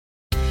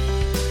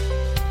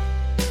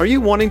Are you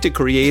wanting to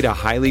create a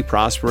highly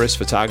prosperous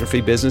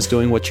photography business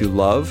doing what you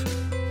love?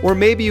 Or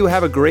maybe you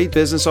have a great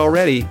business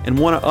already and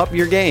want to up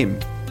your game?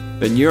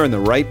 Then you're in the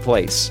right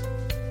place.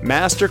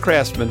 Master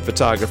craftsman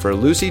photographer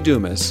Lucy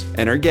Dumas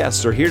and her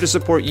guests are here to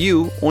support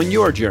you on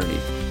your journey.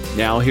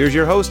 Now here's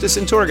your hostess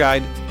and tour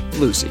guide,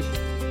 Lucy.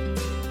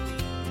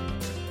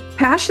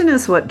 Passion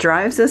is what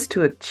drives us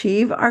to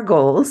achieve our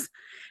goals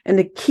and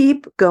to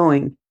keep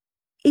going,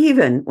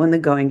 even when the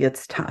going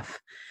gets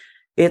tough.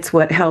 It's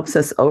what helps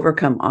us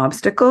overcome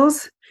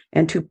obstacles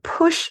and to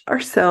push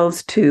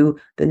ourselves to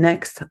the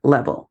next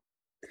level.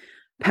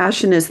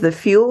 Passion is the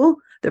fuel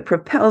that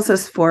propels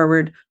us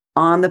forward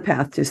on the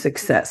path to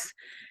success.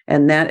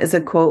 And that is a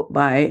quote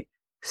by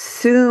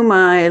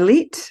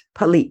Sumailit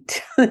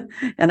Palit.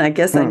 And I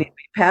guess I need to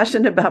be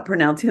passionate about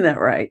pronouncing that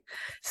right.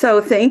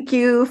 So thank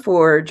you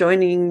for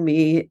joining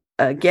me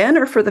again,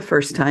 or for the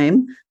first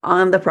time,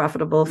 on The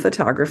Profitable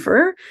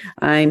Photographer.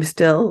 I'm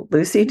still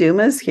Lucy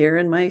Dumas here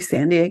in my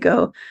San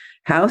Diego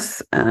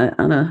house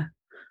to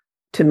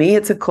me,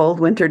 it's a cold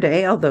winter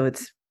day, although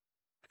it's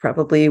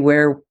probably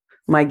where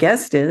my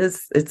guest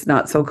is. It's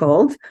not so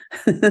cold.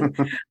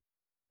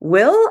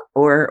 Will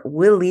or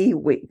Willie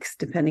Weeks,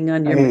 depending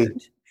on your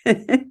mood.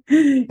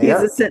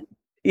 He's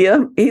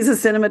a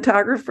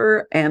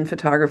cinematographer and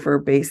photographer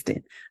based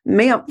in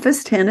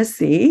Memphis,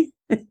 Tennessee.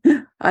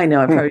 I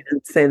know I probably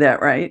didn't say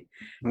that right.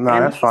 No,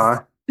 that's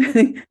fine.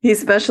 He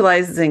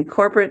specializes in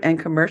corporate and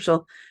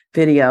commercial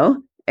video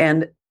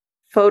and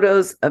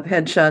photos of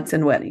headshots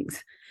and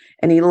weddings.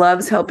 And he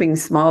loves helping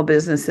small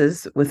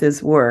businesses with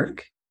his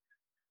work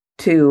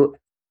to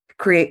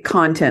create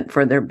content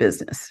for their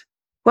business.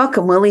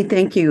 Welcome, Willie.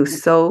 Thank you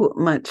so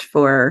much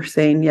for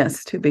saying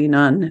yes to being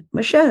on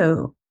my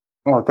show.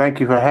 Well,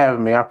 thank you for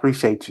having me. I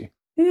appreciate you.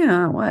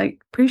 Yeah, well, I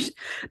appreciate.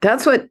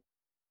 That's what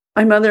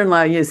my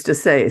mother-in-law used to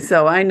say.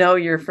 So I know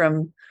you're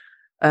from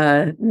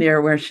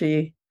near where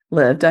she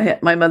lived.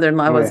 My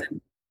mother-in-law was in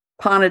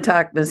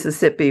Pontotoc,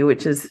 Mississippi,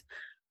 which is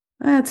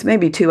it's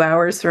maybe 2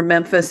 hours from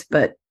Memphis,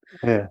 but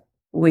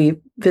we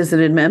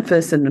visited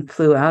Memphis and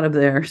flew out of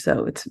there,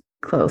 so it's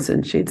close.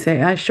 And she'd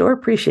say, "I sure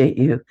appreciate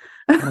you."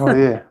 Oh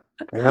yeah.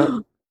 Yeah.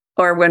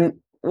 Or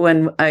when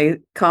I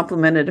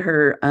complimented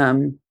her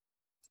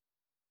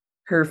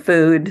her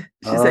food,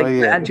 she's like,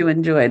 "Glad you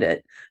enjoyed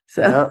it."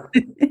 So,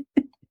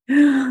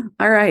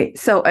 all right.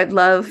 So I'd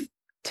love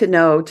to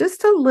know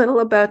just a little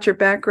about your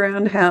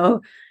background,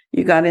 how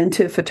you got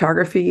into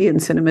photography and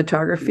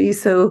cinematography,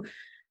 so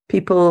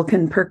people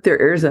can perk their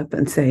ears up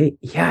and say,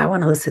 "Yeah, I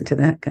want to listen to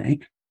that guy."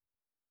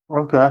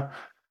 Okay.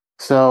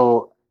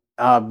 So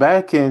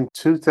back in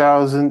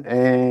 2000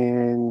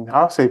 and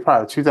I'll say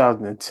probably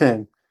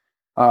 2010,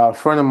 a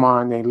friend of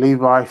mine named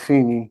Levi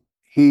Feeney,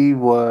 he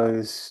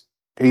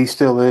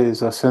still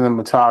is a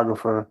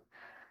cinematographer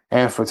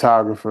and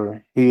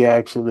photographer.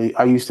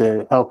 I used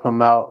to help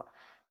him out.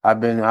 I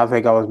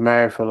think I was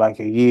married for like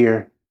a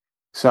year.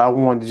 So I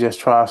wanted to just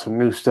try some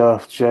new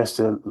stuff just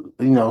to,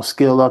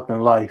 skill up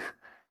in life.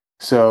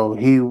 So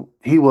he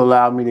will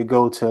allow me to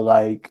go to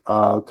like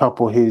a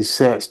couple of his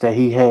sets that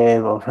he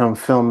had of him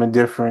filming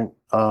different.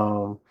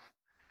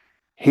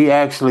 He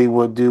actually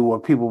would do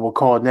what people would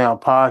call now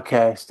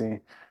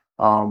podcasting,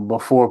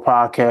 before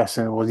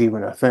podcasting was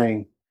even a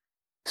thing.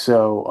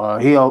 So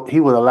he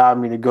would allow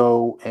me to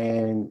go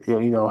and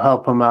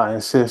help him out and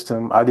assist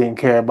him. I didn't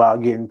care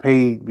about getting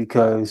paid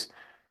because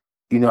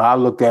I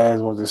looked at it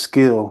as was a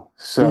skill.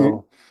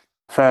 So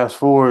fast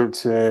forward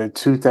to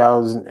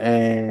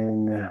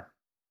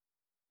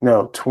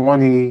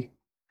 20.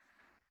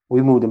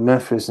 We moved to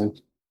Memphis in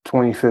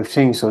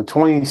 2015. So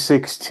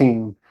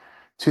 2016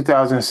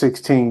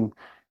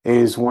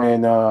 is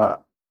when I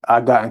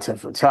got into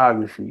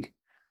photography.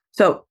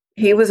 So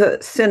he was a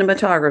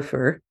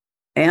cinematographer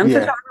and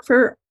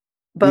photographer,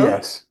 both?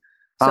 Yes.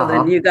 So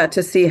then you got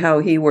to see how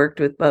he worked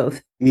with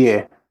both.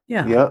 Yeah.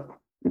 Yeah. Yep.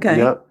 Okay.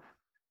 Yep.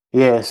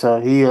 Yeah.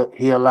 So he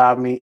allowed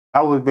me.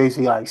 I was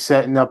basically like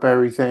setting up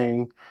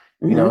everything,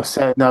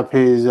 setting up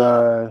his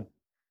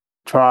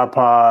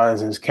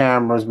tripods, his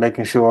cameras,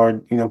 making sure,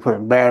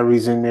 putting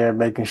batteries in there,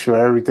 making sure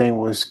everything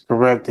was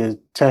correct,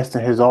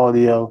 testing his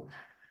audio.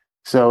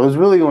 So it was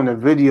really on the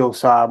video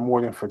side more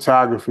than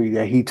photography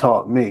that he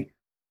taught me.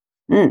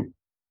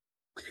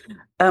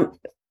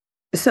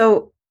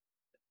 So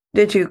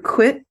did you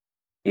quit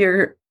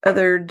your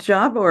other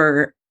job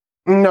or?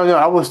 No,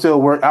 I was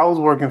still I was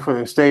working for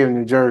the state of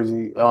New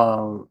Jersey.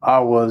 I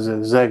was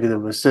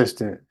executive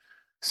assistant.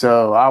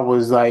 So I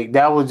was like,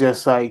 that was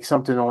just like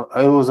something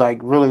it was like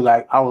really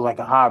like, I was like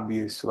a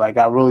hobbyist. Like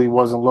I really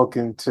wasn't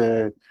looking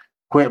to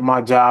quit my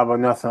job or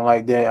nothing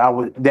like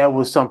that. That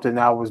was something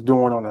I was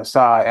doing on the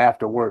side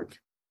after work.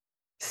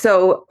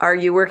 So are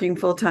you working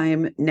full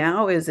time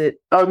now? Is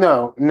it? Oh,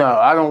 no,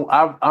 I don't.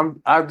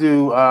 I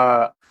do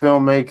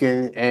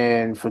filmmaking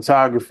and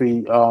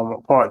photography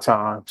part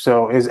time.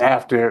 So it's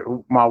after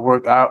my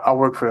work. I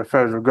work for the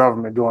federal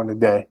government during the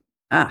day.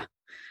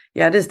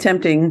 Yeah, it is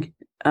tempting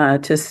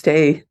to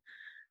stay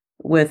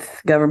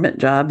with government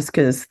jobs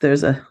because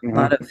there's a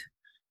lot of, at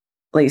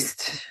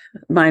least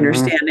my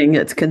understanding,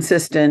 it's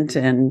consistent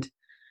and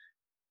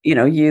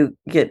you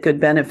get good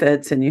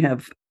benefits and you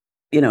have,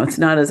 it's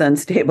not as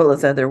unstable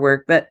as other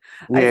work, but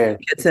I Yeah. think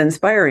it's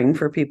inspiring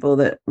for people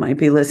that might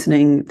be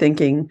listening,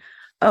 thinking,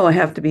 oh, I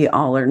have to be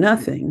all or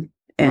nothing.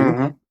 And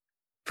Mm-hmm.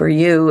 for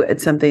you,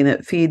 it's something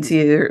that feeds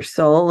your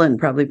soul and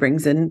probably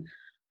brings in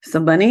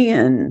some money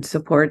and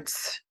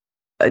supports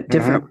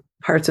different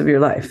parts of your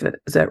life.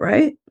 Is that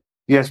right?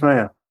 Yes,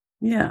 ma'am.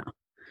 Yeah.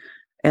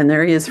 And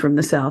there he is from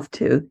the South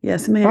too.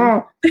 Yes,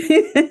 ma'am.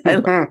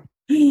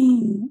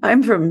 Mm-hmm.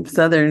 I'm from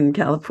Southern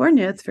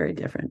California. It's very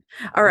different.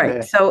 All right.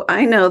 Yeah. So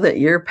I know that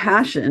your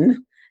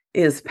passion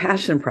is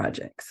passion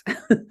projects.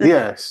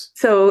 Yes.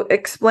 So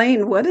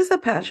explain, what is a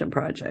passion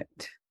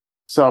project?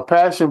 So a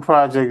passion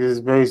project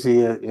is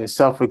basically a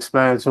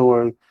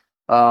self-explanatory,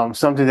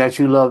 something that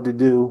you love to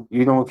do.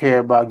 You don't care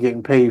about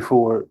getting paid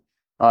for it.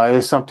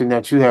 It's something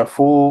that you have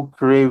full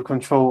creative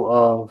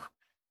control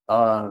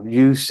of.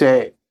 You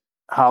set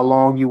how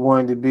long you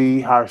want it to be,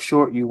 how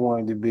short you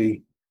want it to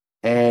be.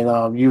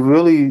 And you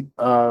really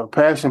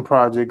passion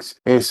projects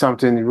is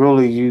something that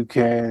really you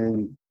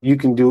can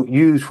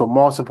use for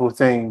multiple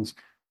things.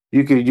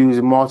 You could use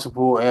it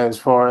multiple as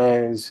far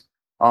as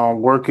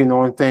working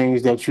on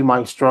things that you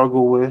might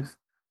struggle with.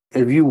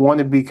 If you want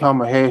to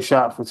become a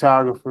headshot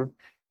photographer,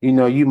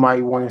 you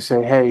might want to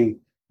say, hey,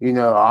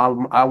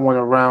 I want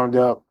to round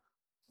up,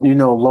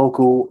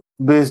 local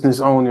business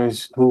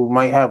owners who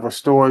might have a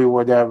story or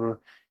whatever,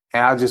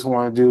 and I just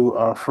want to do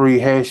a free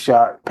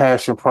headshot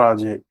passion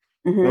project.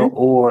 Mm-hmm.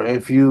 Or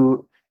if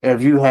you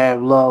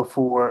have love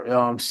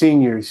for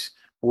seniors,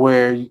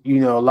 where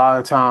a lot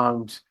of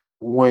times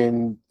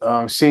when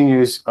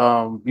seniors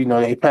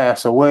they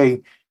pass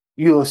away,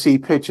 you'll see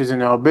pictures in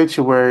the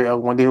obituary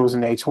of when they was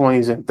in their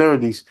 20s and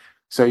 30s.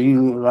 So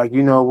you like,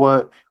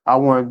 what, I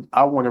want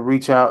to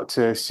reach out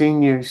to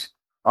seniors,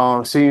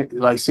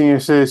 senior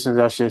citizens,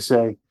 I should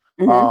say,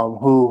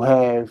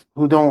 Mm-hmm.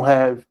 who don't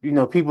have,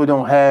 people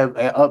don't have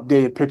an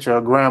updated picture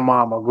of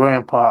grandmom or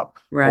grandpa or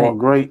Right.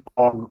 great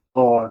or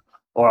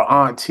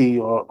auntie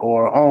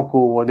or uncle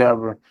or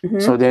whatever.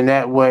 Mm-hmm. So then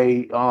that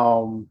way,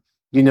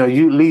 you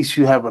at least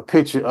you have a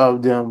picture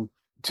of them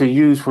to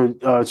use for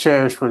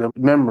cherish for the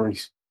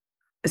memories.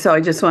 So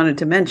I just wanted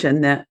to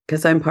mention that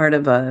because I'm part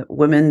of a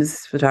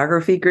women's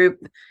photography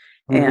group,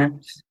 and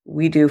Mm-hmm.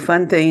 we do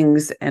fun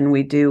things, and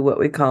we do what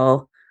we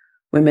call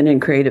Women in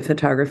Creative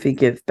Photography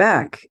Give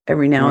Back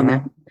every now and Mm-hmm.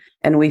 then.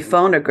 And we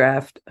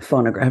photographed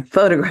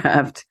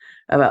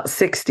about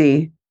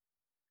 60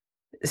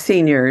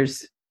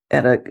 seniors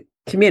at a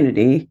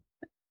community.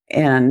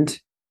 And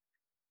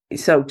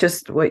so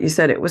just what you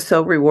said, it was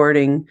so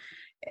rewarding.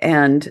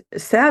 And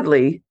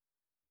sadly,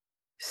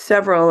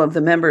 several of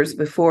the members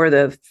before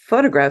the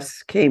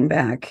photographs came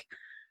back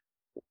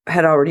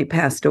had already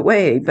passed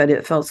away, but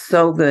it felt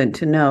so good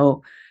to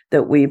know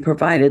that we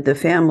provided the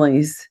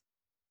families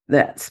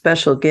that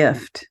special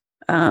gift.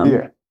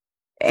 Yeah.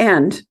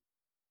 And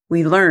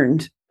we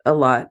learned a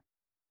lot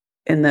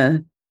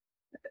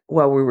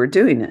while we were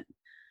doing it.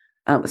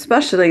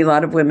 Especially a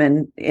lot of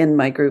women in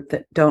my group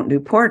that don't do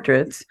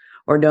portraits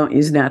or don't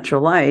use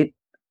natural light.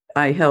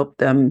 I help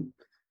them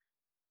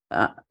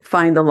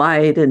find the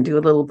light and do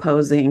a little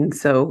posing.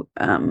 So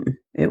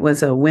it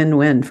was a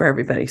win-win for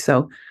everybody.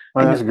 So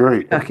Well, I know that's what you're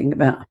great. talking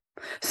about.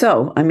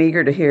 So I'm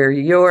eager to hear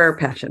your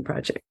passion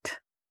project.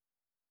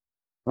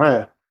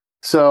 Yeah.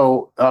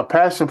 So a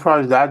passion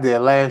project that I did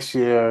last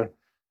year,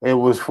 it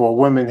was for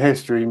Women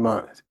History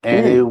Month.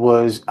 And it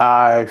was,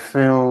 I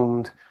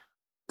think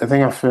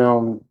I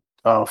filmed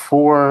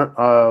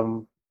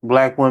four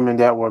Black women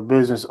that were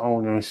business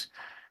owners.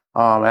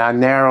 And I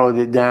narrowed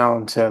it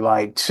down to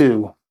like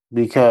two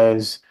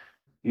because,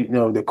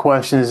 the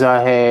questions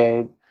I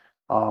had,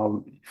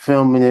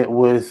 filming it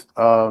with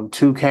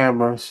two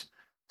cameras.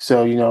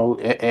 So,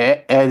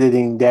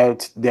 editing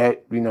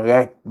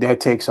that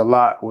takes a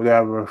lot,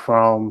 whatever,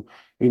 from,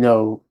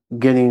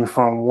 getting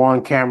from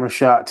one camera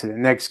shot to the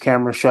next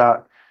camera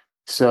shot.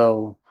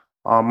 So,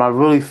 I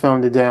really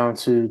filmed it down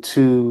to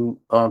two,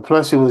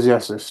 plus it was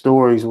just the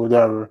stories,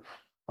 whatever.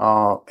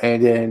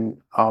 And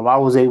then I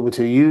was able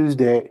to use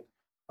that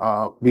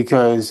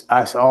because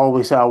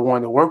always said I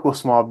wanted to work with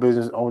small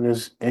business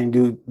owners and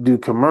do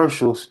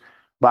commercials,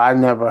 but I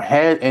never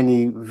had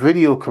any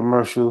video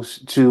commercials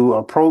to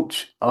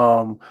approach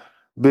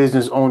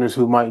business owners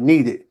who might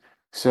need it.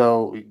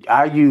 So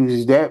I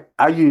use that.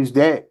 I use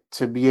that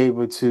to be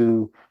able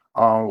to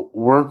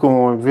work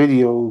on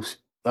videos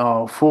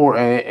and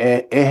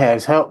it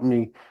has helped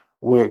me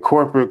with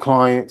corporate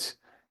clients,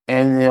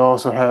 and it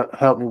also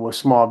helped me with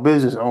small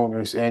business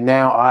owners. And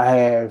now I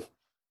have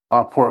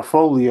our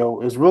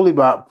portfolio is really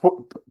about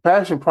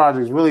passion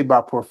project is really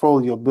about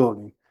portfolio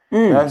building.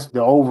 Mm. That's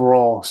the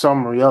overall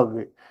summary of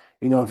it.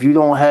 If you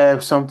don't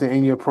have something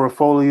in your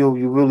portfolio,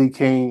 you really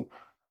can't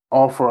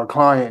offer a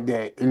client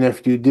that. And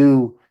if you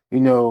do,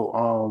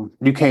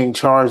 you can't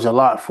charge a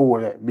lot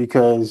for that,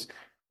 because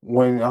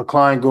when a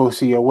client goes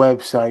to your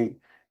website,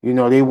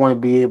 they want to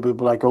be able to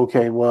be like,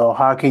 okay, well,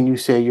 how can you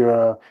say you're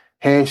a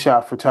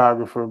headshot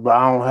photographer, but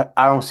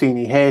I don't see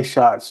any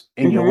headshots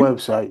in your Mm-hmm.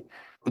 website.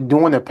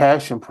 Doing a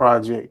passion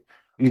project,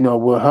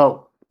 will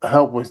help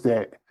help with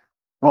that.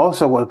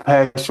 Also, with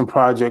passion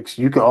projects,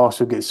 you can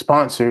also get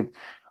sponsored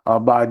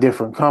by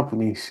different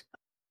companies.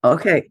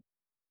 Okay.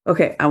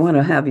 Okay. I want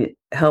to have you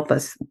help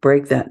us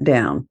break that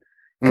down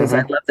because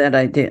I Mm-hmm. love that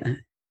idea.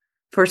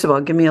 First of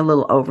all, give me a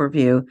little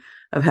overview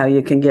of how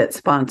you can get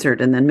sponsored,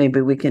 and then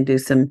maybe we can do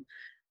some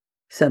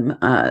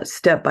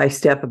step by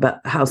step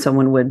about how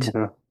someone would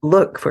Okay.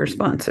 look for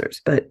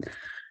sponsors. But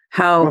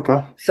how?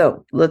 Okay.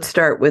 So let's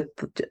start with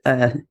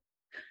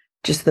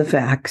just the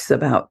facts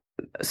about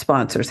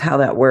sponsors, how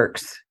that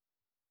works.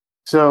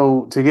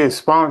 So to get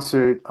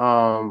sponsored,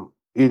 a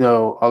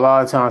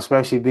lot of times,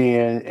 especially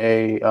being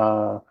a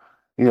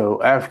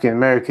African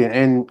American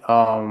in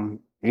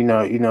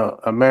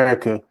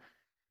America,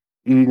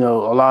 a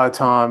lot of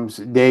times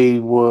they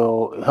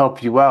will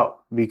help you out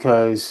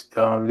because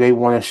they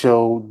want to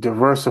show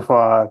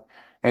diversify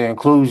and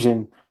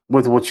inclusion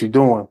with what you're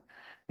doing.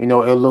 It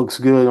looks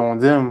good on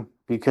them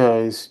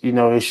because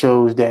it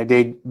shows that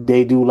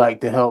they do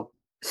like to help.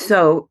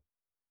 So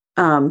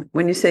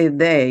when you say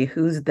they,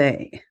 who's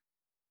they?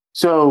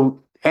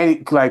 So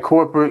any like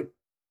corporate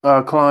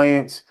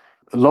clients,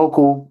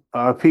 local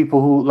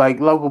people who like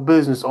local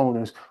business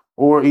owners,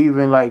 or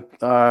even like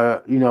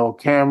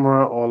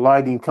camera or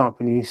lighting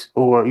companies,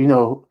 or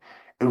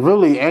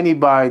really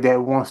anybody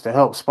that wants to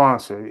help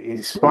sponsor.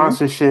 Mhm.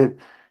 Sponsorship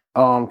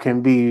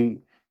can be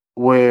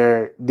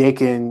where they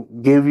can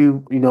give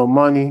you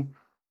money,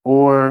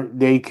 or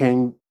they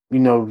can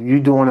you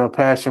doing a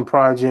passion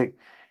project,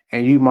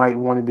 and you might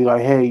want to be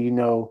like, hey,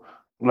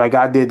 like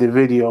I did the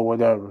video or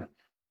whatever.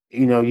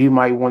 You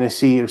might want to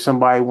see if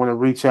somebody want to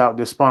reach out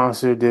to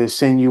sponsor to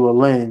send you a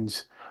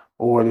lens,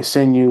 or to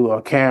send you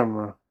a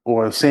camera,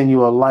 or send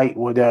you a light,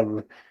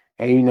 whatever.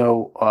 And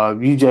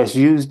you just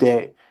use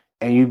that,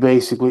 and you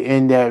basically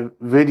in that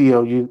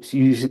video, you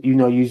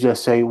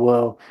just say,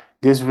 well,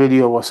 this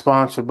video was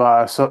sponsored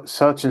by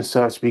such and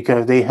such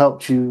because they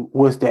helped you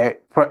with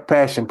that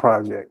passion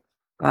project.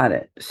 Got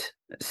it.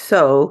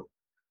 So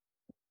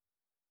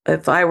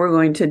if I were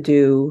going to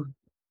do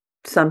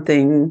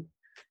something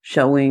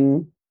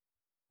showing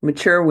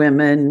mature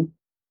women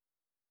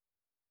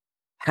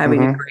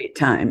having a Mm-hmm. great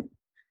time,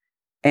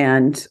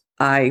 and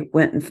I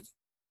went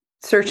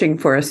searching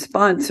for a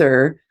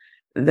sponsor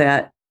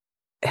that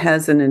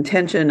has an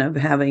intention of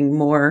having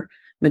more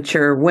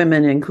mature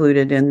women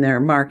included in their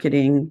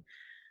marketing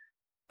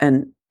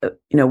and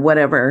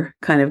whatever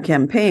kind of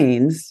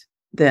campaigns,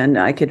 then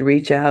I could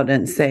reach out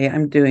and say,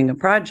 I'm doing a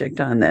project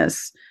on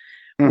this.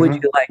 Would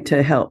Mm-hmm. you like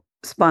to help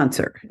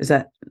sponsor? Is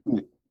that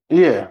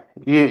Yeah,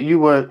 yeah, you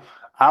would.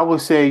 I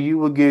would say you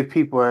would give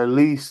people at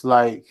least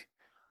like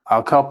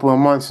a couple of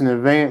months in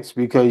advance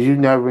because you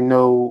never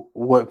know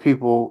what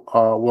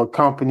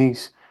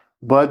companies'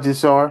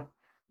 budgets are.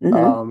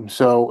 Mhm.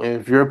 So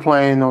if you're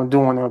planning on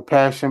doing a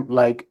passion,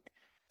 like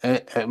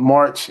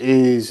March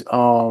is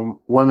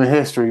Women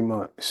History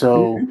Month.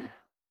 So Mhm.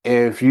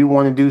 if you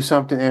want to do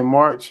something in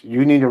March,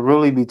 you need to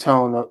really be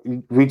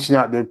reaching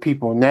out to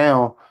people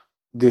now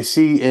to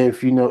see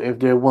if if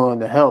they're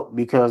willing to help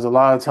because a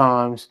lot of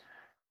times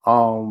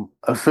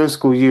a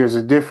fiscal years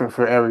are different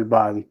for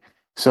everybody.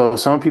 So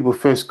some people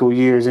fiscal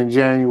years in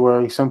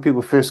January, some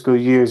people fiscal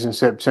years in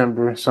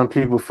September, some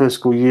people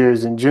fiscal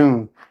years in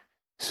June.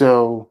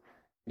 So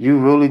you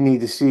really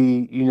need to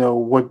see,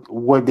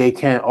 what they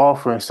can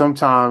offer. And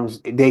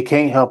sometimes they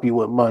can't help you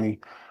with money,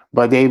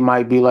 but they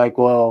might be like,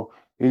 well,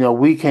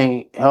 we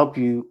can't help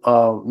you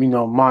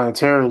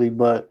monetarily,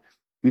 but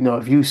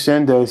if you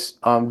send us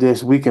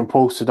this, we can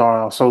post it on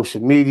our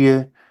social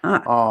media.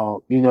 Ah,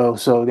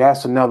 So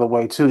that's another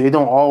way too. It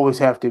don't always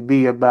have to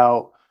be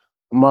about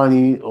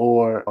money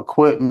or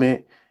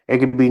equipment. It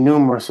could be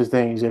numerous of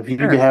things. If you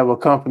can sure. have a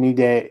company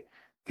that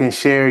can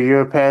share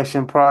your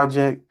passion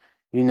project,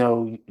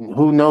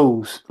 who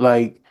knows?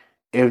 Like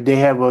if they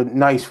have a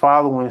nice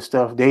following and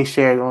stuff, they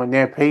share it on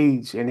their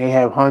page and they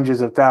have hundreds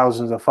of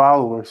thousands of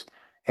followers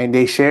and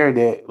they share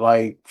that.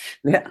 Like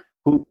Yeah,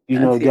 who,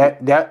 that's huge.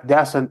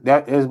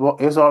 that is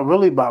it's all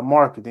really about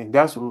marketing.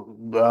 That's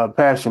a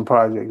passion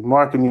project,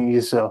 marketing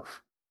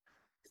yourself.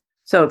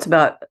 So it's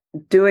about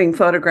doing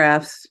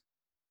photographs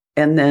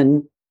and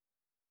then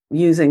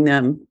using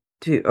them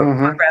to or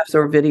Mm-hmm. photographs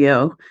or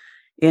video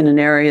in an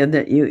area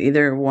that you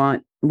either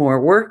want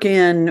more work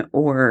in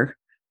or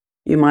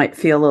you might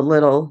feel a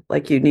little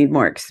like you need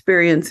more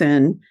experience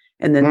in,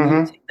 and then Mm-hmm.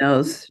 using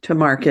those to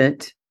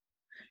market.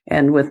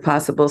 And with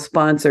possible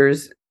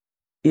sponsors,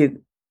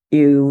 you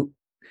you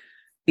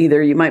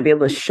either you might be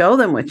able to show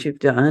them what you've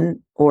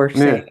done or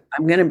say, Yeah.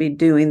 I'm going to be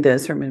doing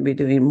this or I'm going to be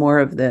doing more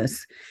of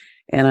this.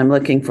 And I'm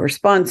looking for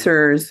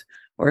sponsors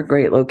or a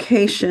great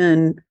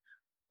location.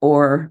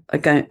 Or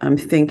like I'm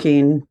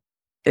thinking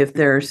if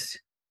there's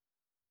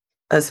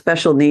a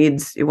special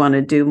needs, you want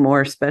to do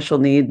more special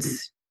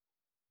needs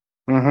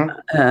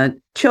Mm-hmm.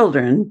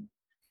 children,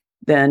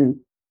 then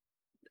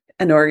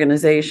an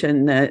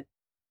organization that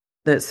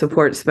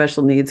supports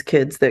special needs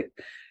kids that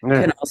can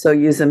Yeah. also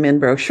use them in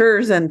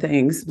brochures and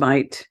things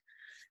might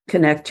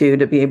connect you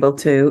to be able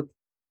to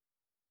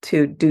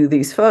do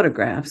these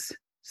photographs.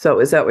 So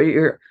is that what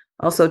you're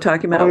Also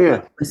talking Oh about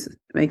yeah.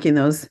 making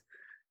those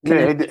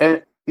Yeah,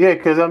 connections. yeah,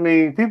 because I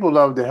mean, people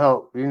love to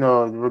help.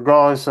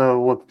 Regardless of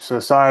what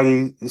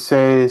society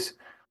says,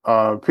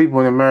 people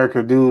in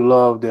America do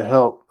love to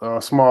help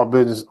small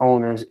business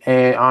owners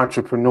and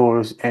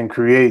entrepreneurs and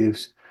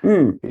creatives.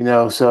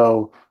 Mm,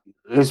 So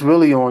it's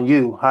really on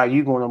you how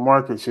you going to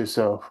market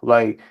yourself.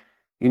 Like,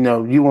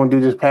 you want to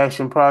do this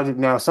passion project.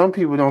 Now, some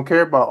people don't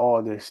care about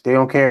all this. They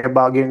don't care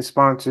about getting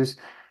sponsors.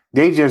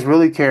 They just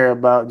really care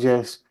about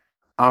just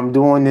I'm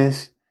doing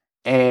this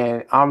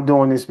and I'm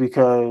doing this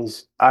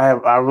because I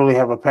really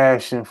have a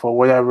passion for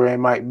whatever it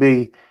might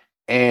be.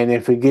 And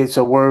if it gets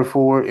a word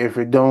for it, if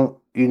it don't,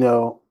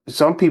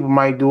 some people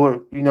might do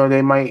it,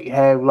 they might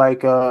have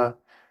like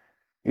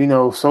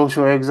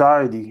social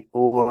anxiety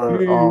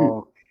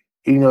or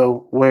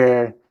mm,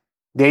 where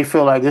they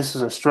feel like this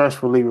is a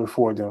stress reliever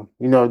for them.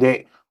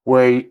 They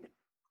where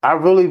I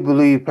really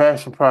believe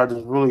passion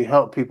projects really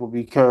help people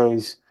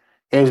because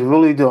it's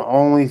really the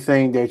only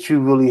thing that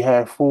you really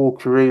have full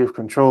creative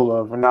control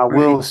of. And I right.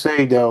 will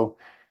say though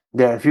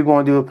that if you're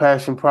going to do a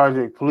passion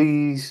project,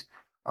 please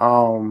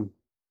um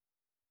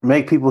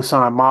make people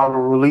sign model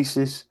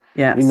releases,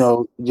 Yes.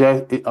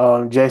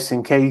 just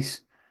in case,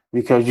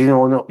 because you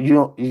don't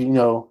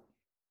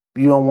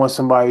want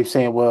somebody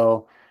saying,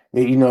 well,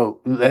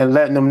 and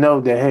letting them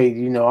know that,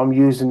 hey, I'm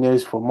using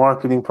this for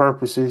marketing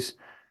purposes,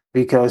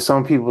 because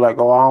some people like,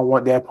 oh, I don't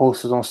want that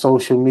posted on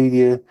social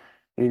media,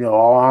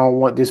 or I don't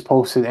want this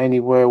posted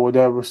anywhere,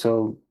 whatever.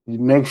 So you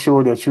make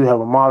sure that you have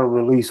a model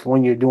release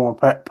when you're doing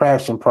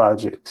passion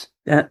projects.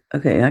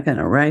 Okay, I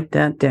gotta write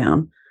that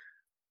down.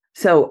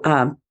 So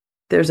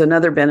there's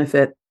another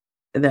benefit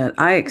that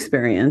I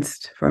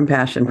experienced from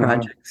passion Hmm.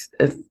 projects,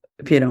 if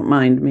you don't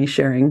mind me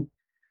sharing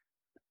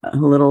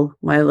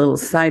my little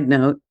side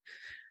note.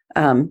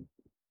 Um,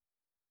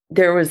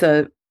 there was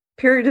a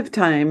period of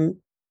time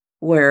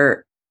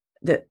where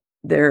that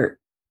there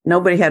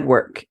nobody had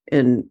work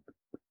in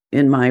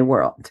my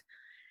world,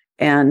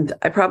 and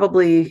I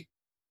probably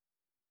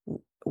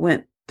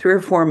went 3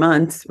 or 4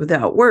 months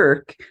without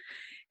work.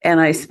 And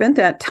I spent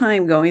that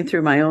time going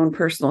through my own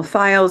personal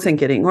files and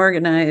getting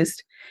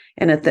organized.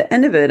 And at the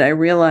end of it, I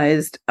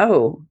realized,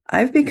 oh,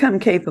 I've become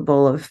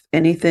capable of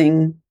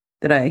anything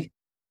that I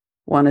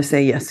want to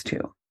say yes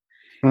to.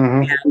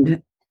 Hmm.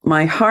 And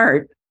my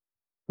heart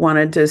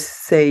wanted to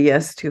say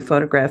yes to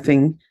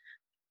photographing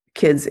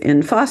kids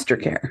in foster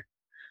care.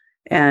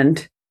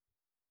 And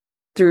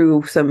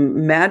through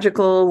some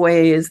magical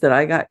ways that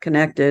I got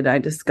connected, I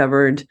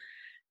discovered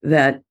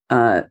that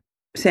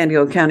San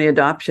Diego County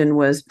Adoption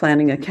was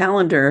planning a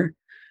calendar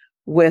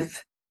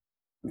with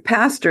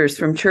pastors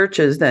from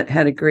churches that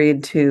had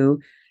agreed to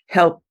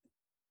help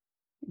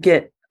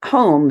get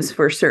homes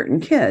for certain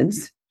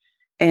kids.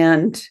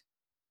 And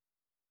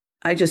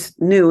I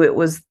just knew it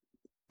was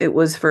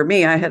for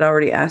me. I had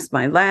already asked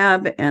my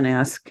lab and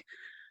asked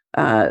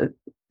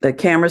the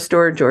camera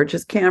store,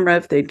 George's Camera,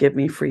 if they'd give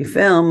me free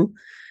film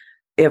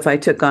if I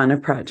took on a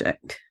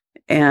project.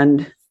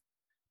 And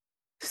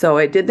so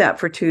I did that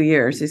for 2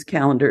 years, these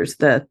calendars.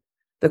 The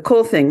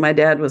cool thing, my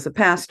dad was a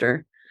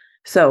pastor,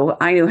 so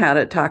I knew how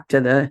to talk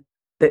to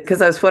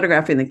because I was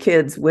photographing the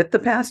kids with the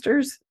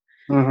pastors,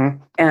 Hmm.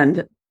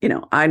 and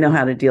I know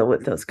how to deal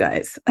with those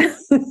guys.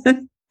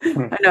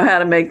 I know how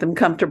to make them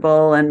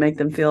comfortable and make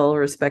them feel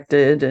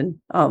respected and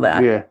all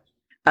that. Yeah.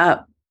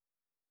 Uh,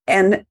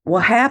 and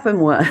what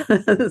happened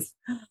was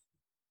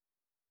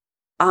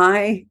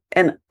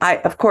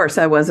of course,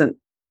 I wasn't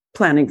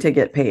planning to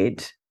get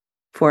paid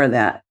for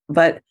that,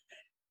 but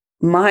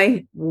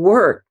my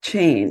work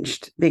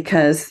changed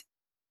because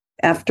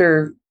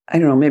after, I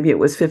don't know, maybe it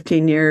was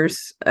 15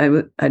 years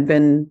I'd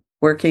been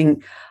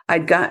working,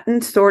 I'd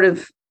gotten sort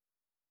of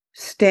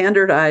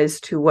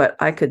standardized to what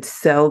I could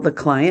sell the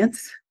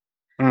clients.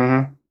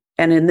 Hmm.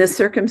 And in this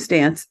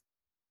circumstance,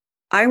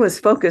 I was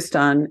focused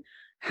on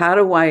how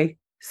do I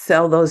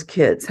sell those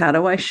kids? How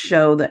do I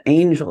show the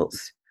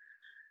angels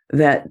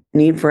that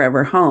need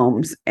forever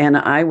homes? And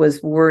I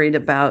was worried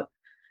about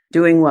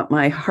doing what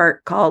my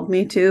heart called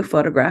me to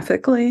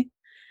photographically,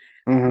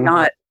 Hmm.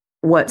 not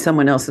what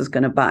someone else is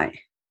going to buy,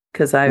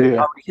 because I Yeah.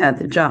 already had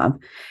the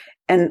job.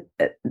 And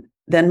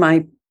then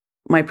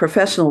my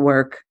professional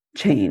work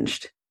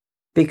changed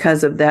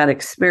because of that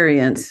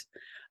experience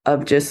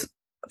of just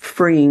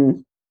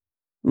freeing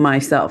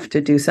myself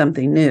to do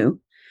something new.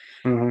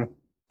 Hmm.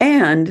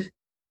 And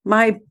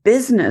my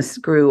business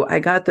grew. I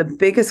got the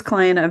biggest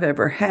client I've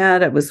ever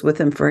had. I was with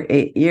him for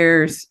 8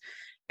 years.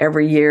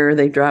 Every year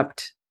they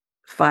dropped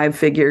 5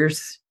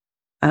 figures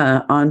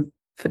on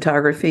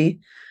photography.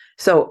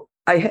 So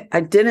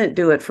I didn't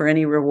do it for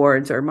any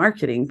rewards or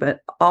marketing, but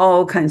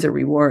all kinds of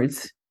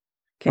rewards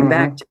came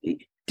back Hmm. to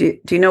me. Do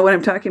you know what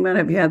I'm talking about?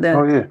 Have you had that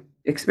Oh yeah.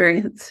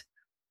 experience?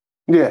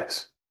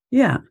 Yes.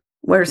 Yeah.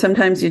 Where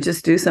sometimes you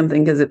just do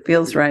something because it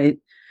feels right.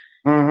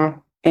 Hmm.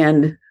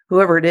 And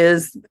whoever it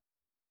is,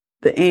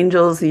 the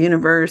angels, the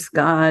universe,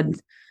 God,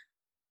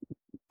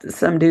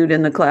 some dude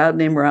in the cloud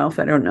named Ralph,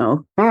 I don't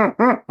know.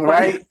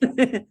 Right.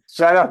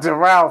 Shout out to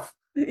Ralph.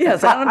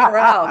 Yes, I don't know,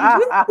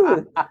 Ralph.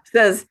 Woo!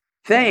 Says,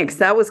 thanks,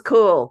 that was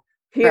cool.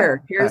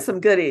 here's some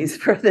goodies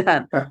for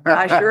that.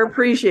 I sure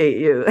appreciate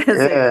you, as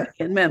they Yeah, say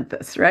in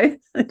Memphis, right?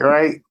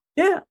 right.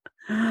 Yeah.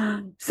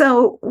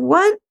 So,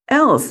 what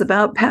else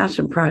about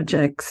passion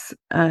projects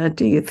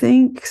do you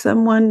think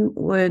someone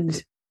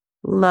would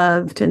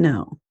love to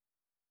know?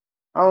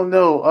 I don't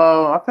know.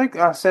 I think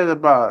I said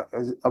about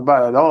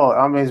it all.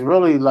 I mean, it's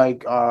really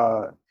like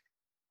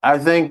I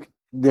think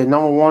the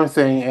number one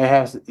thing it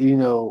has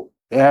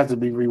it has to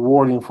be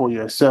rewarding for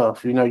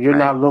yourself. You're Right.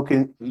 not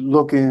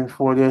looking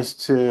for this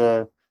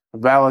to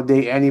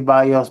validate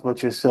anybody else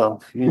but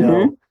yourself.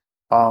 Hmm.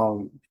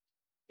 Um,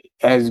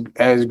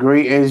 as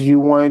great as you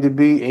want it to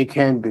be, it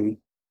can be.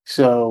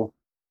 So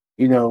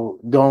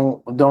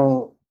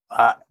don't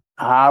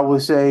I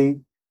would say,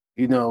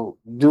 do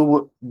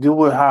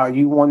it how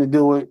you want to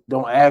do it.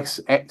 Don't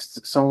ask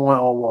someone,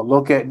 oh well,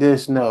 look at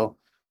this. No,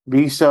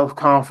 be self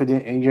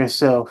confident in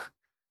yourself,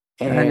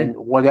 Got and it.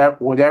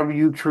 whatever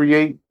you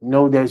create,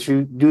 know that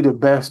you do the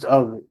best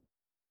of it.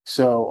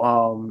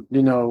 So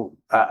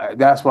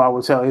that's why I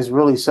would tell. It's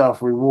really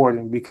self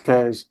rewarding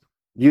because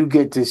you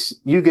get to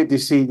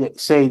see that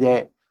say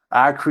that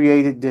I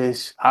created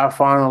this, I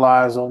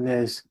finalized on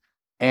this,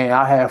 and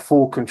I have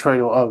full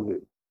control of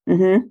it.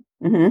 Hmm.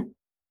 Hmm.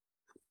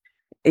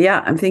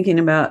 Yeah, I'm thinking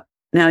about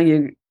now.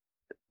 You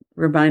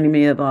reminding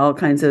me of all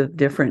kinds of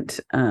different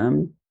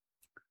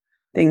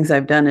things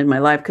I've done in my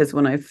life. Because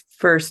when I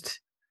first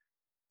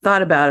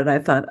thought about it, I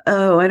thought,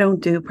 oh, I don't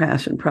do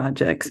passion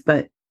projects.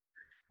 But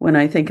when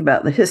I think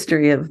about the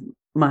history of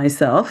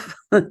myself,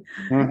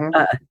 Hmm.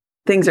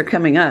 things are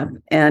coming up.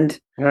 And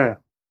Yeah.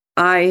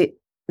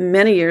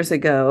 many years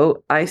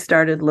ago, I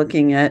started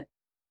looking at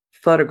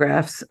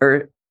photographs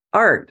or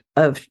art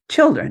of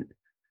children,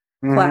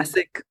 Hmm.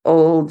 classic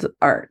old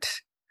art,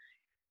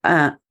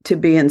 to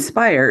be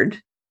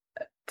inspired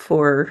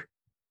for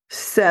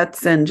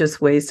sets and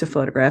just ways to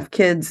photograph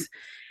kids.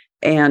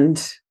 And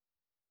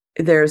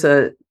there's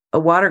a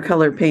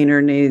watercolor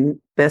painter named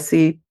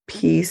Bessie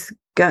Peace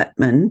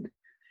Gutman,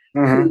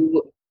 Hmm.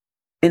 who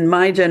in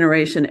my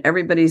generation,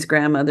 everybody's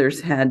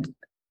grandmothers had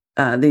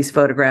these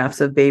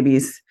photographs of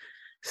babies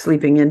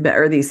sleeping in bed,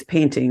 or these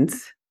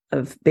paintings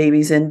of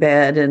babies in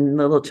bed and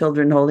little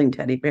children holding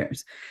teddy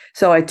bears.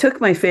 So I took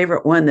my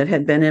favorite one that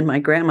had been in my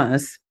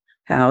grandma's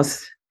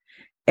house,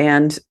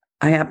 and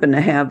I happened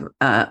to have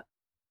I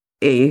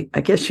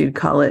guess you'd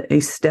call it a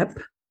step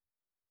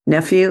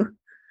nephew.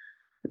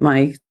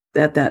 My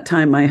At that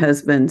time, my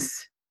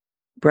husband's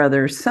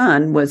brother's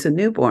son was a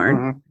newborn,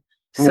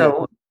 Hmm. Yeah.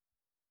 so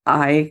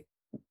I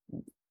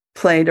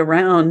played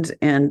around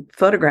and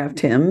photographed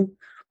him,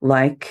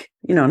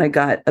 and I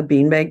got a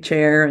beanbag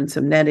chair and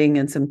some netting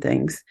and some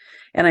things.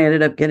 And I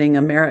ended up getting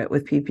a merit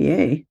with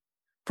PPA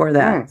for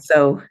that. Mm.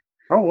 So,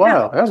 Oh yeah,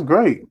 wow, that's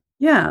great.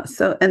 yeah.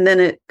 So, and then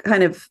it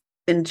kind of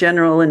in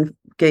general and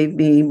gave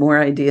me more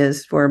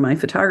ideas for my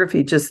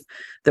photography, just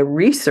the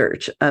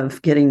research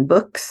of getting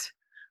books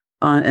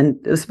on, and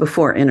it was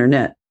before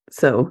internet.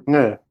 So,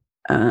 Yeah.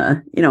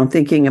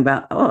 thinking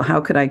about, oh, how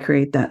could I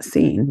create that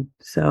scene?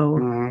 So,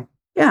 Hmm.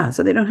 yeah,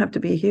 so they don't have to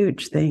be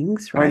huge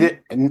things, right?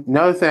 And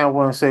another thing I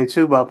want to say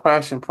too about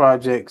passion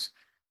projects,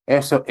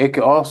 and so it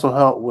can also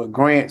help with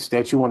grants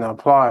that you want to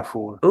apply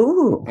for.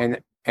 Ooh,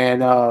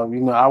 And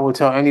I would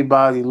tell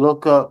anybody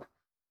look up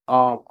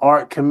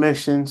art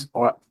commissions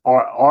or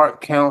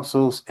art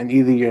councils in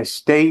either your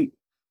state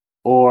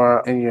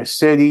or in your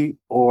city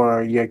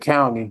or your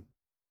county,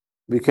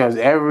 because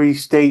every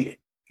state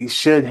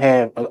should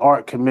have an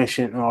art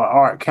commission or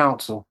art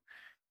council,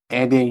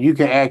 and then you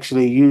can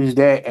actually use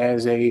that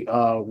as a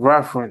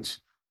reference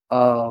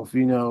of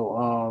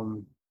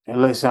and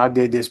listen, I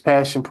did this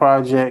passion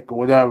project or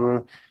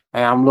whatever,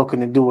 and I'm looking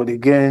to do it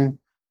again,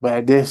 but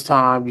at this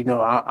time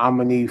I'm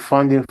gonna need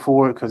funding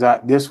for it because I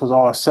this was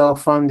all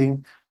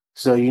self-funding.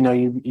 So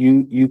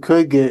you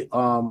could get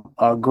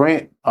a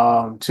grant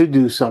to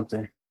do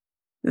something.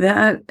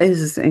 that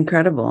is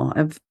incredible.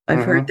 I've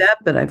heard Hmm. that,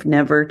 but I've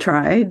never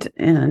tried.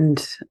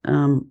 And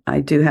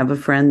I do have a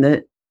friend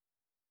that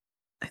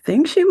I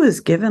think she was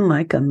given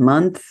like a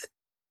month,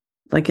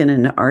 like in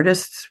an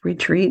artist's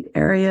retreat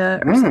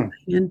area or something,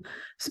 Mm. and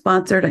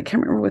sponsored. I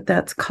can't remember what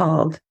that's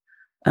called.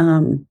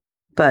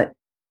 But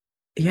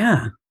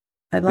yeah,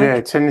 I Yeah,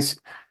 like. Tennessee.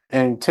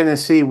 In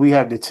Tennessee, we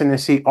have the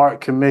Tennessee Art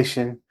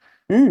Commission.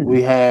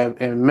 We Mm,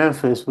 have in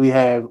Memphis, we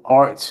have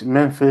Arts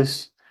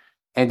Memphis,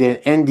 and then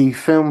Indie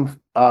Film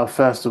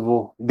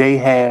Festival. They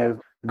have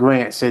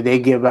grants that they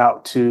give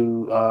out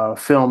to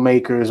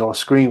filmmakers or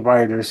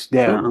screenwriters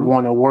that oh,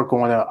 want to work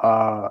on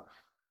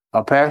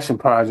a passion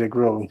project.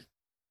 Really.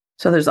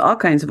 so there's all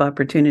kinds of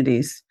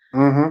opportunities.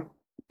 Hmm.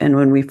 And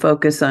when we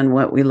focus on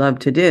what we love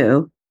to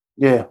do,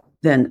 Yeah.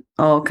 then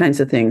all kinds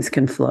of things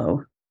can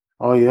flow.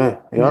 Oh yeah.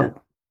 Yeah. Yep.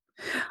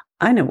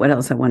 I know what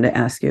else I wanted to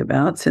ask you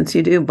about, since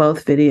you do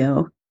both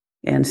video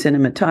and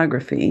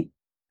cinematography.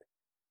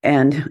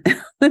 And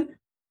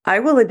I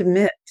will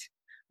admit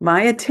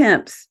my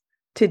attempts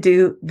to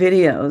do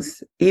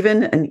videos,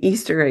 even an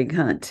Easter egg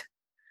hunt,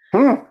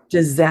 Hmm.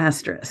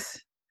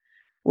 disastrous,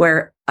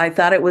 where I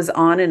thought it was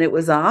on and it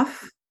was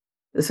off.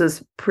 This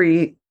was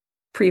pre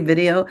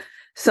pre-video.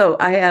 So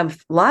I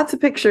have lots of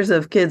pictures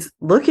of kids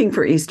looking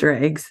for Easter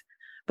eggs,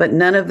 but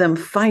none of them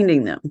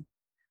finding them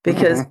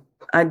because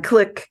I'd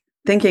click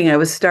thinking I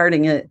was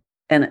starting it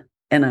and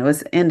I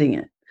was ending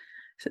it.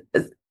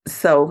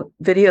 So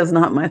video is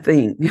not my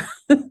thing.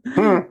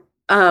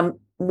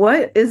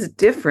 What is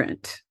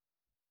different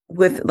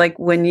with like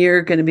when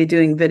you're going to be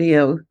doing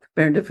video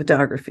compared to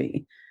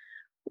photography?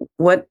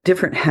 What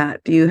different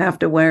hat do you have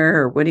to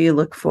wear, or what do you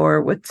look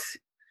for?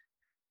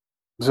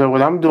 So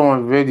when I'm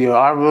doing video,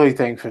 I really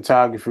think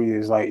photography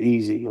is like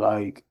easy.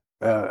 Like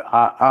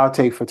I'll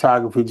take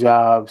photography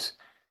jobs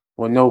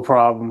with no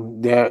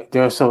problem.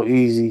 They're so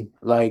easy.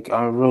 Like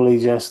I'm really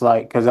just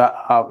like because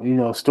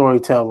I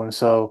storytelling.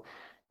 So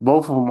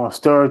both of them are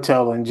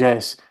storytelling.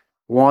 Just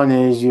one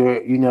is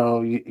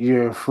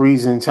you're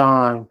freezing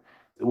time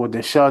with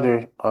the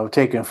shutter of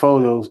taking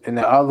photos, and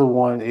the other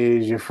one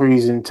is you're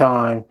freezing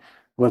time,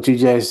 but you're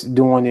just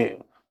doing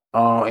it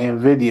in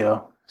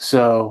video.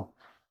 So.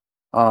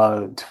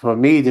 For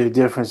me, the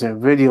difference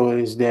in video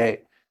is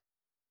that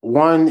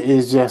one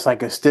is just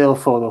like a still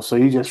photo, so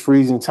you just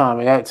freezing time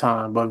at that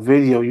time. But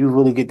video, you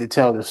really get to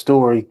tell the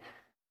story.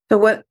 So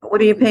what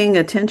are you paying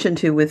attention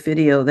to with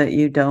video that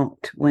you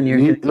don't when you're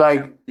You doing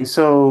like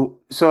so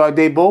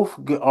they both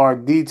are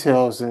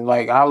details, and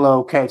like I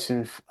love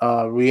catching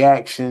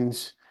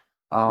reactions.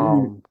 Mhm.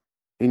 Um,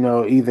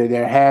 either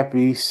they're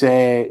happy,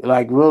 sad,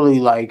 like really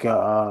like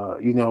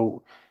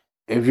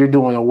if you're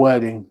doing a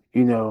wedding,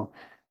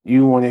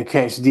 you want to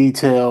catch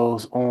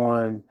details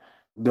on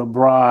the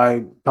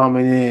bride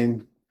coming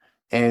in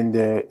and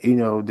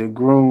the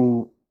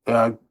groom.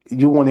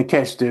 You want to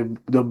catch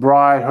the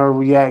bride, her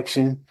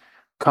reaction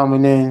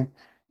coming in.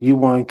 You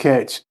want to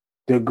catch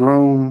the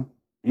groom,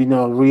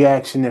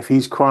 reaction if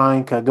he's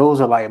crying, because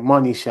those are like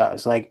money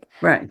shots. Like,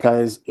 Right.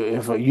 because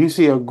if you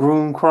see a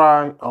groom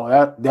cry, oh,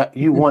 that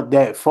you Mhm. want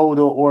that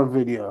photo or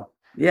video.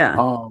 Yeah.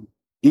 Um,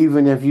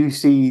 Even if you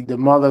see the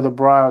mother of the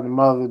bride, or the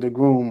mother of the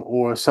groom,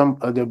 or some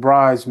of the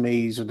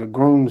bridesmaids or the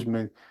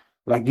groomsmen,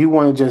 like you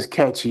want to just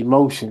catch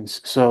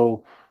emotions.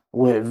 So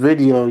with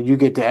video, you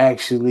get to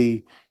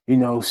actually,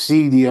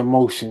 see the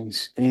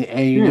emotions, and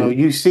Mm.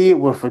 you see it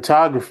with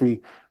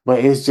photography,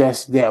 but it's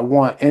just that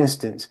one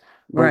instance.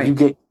 But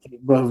Right.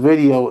 but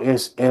video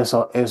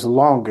is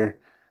longer.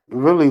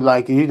 Really,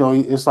 like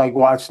it's like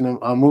watching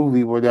a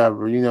movie,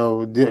 whatever. The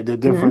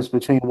Mhm. difference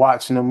between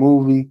watching a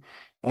movie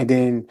and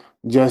then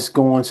just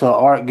going to an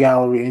art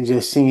gallery and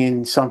just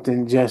seeing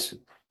something just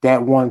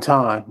that one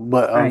time.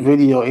 But a Right.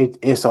 video,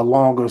 it's a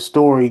longer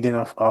story than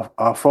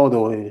a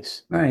photo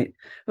is. Right.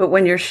 But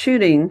when you're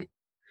shooting,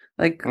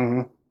 like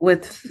Hmm.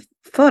 with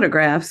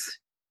photographs,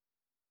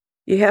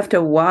 you have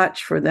to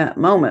watch for that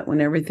moment when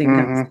everything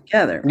comes Hmm.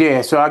 together.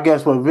 Yeah, so I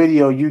guess with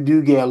video, you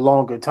do get a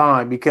longer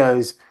time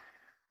because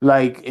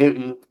like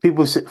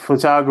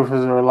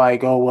photographers are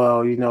like, oh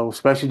well,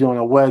 especially during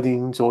the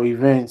weddings or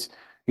events,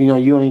 you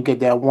only get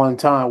that one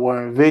time.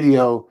 Where in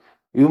video,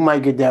 you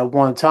might get that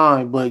one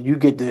time, but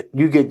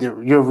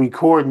you're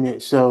recording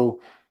it, so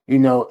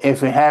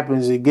if it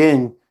happens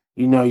again,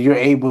 you're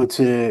able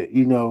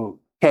to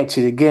catch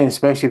it again,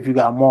 especially if you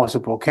got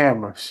multiple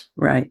cameras.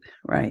 Right.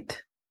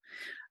 Right.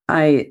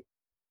 I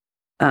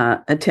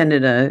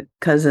attended a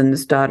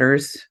cousin's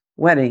daughter's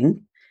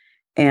wedding,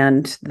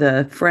 and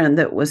the friend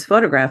that was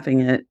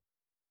photographing it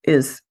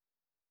is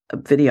a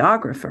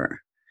videographer.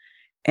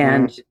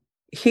 And Hmm.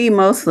 he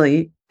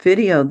mostly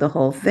videoed the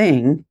whole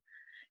thing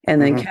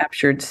and then Hmm.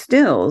 captured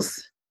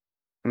stills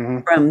Hmm.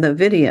 from the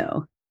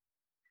video.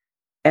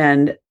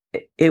 And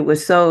it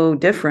was so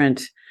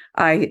different.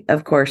 I,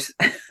 of course,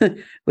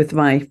 with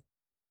my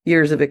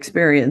years of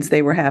experience,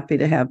 they were happy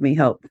to have me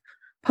help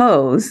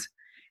pose.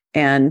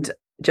 And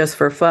just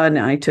for fun,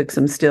 I took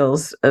some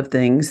stills of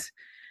things.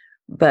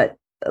 But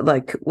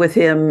like with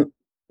him,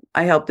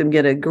 I helped him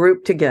get a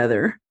group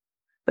together,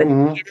 but he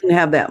Hmm. didn't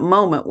have that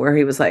moment where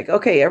he was like,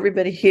 okay,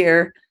 everybody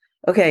here.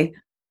 Okay,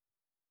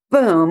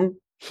 boom.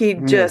 He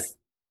Yeah. just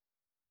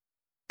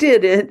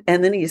did it.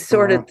 And then he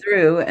sorted Hmm.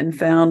 through and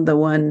found the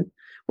one.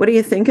 What do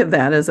you think of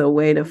that as a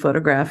way to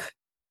photograph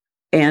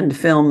and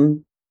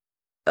film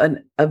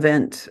an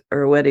event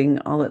or a wedding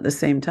all at the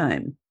same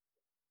time?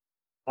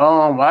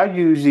 I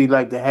usually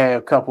like to have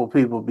a couple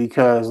people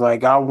because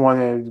like I want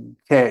to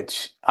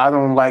catch. I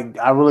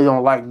really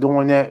don't like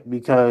doing that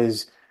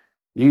because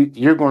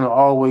you're going to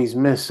always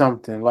miss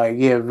something. Like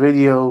yeah,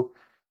 video,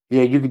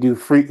 yeah, you could do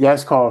free.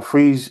 That's called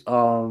freeze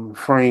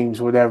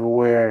frames, whatever,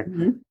 where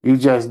Mhm. you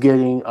just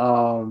getting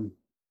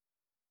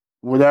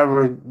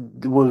whatever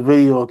was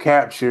video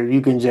capture, you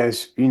can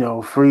just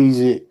freeze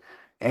it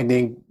and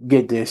then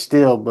get this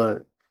still.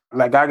 But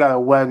like I got a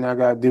wedding I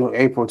got to do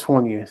April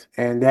 20th,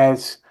 and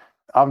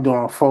I'm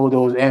doing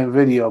photos and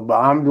video, but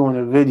I'm doing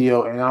a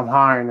video and I'm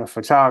hiring a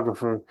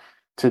photographer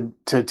to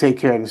take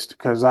care of this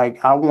because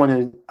like I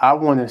want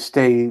to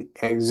stay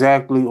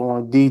exactly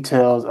on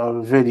details of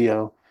the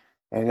video,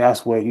 and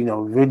that's what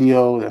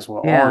video, that's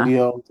what Yeah.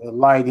 audio, the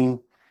lighting,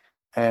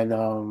 and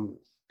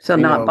So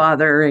you not know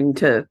bothering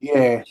to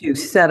yeah. to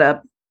set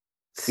up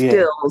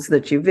stills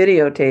that you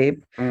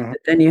videotape. Mhm. But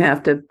then you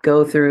have to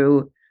go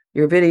through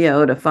your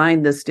video to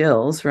find the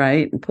stills,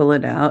 right, and pull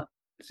it out.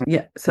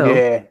 Yeah.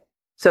 Yeah,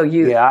 So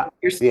yeah,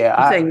 you're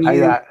yeah. saying I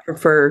you got.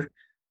 prefer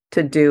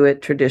to do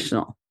it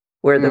traditional,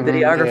 where the Yeah.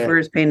 videographer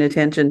is paying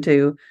attention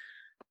to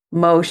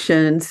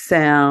motion,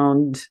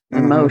 sound,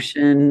 Hmm.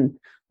 emotion,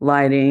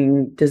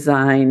 lighting,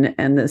 design,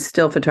 and the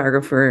still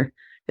photographer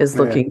is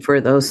Yeah. looking for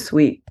those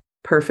sweet,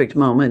 perfect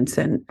moments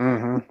and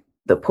Hmm.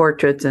 the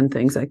portraits and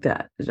things like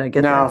that. Did I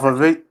get Now, that?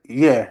 for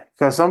yeah,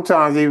 because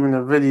sometimes even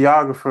a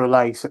videographer,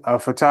 like a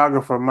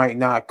photographer, might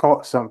not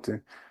caught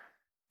something,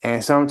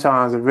 and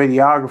sometimes a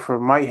videographer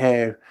might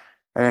have,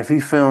 and if he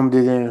filmed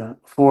it in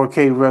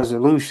 4K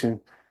resolution,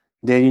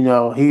 then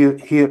he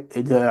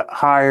the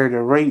higher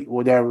the rate,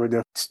 whatever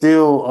the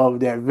still of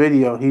that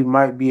video, he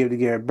might be able to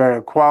get a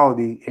better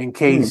quality in Hmm.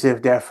 case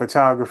if that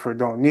photographer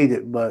don't need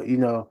it. But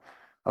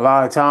a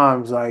lot of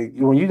times, like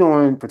when you're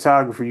doing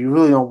photography, you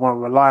really don't want to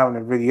rely on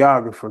the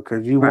videographer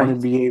because you want to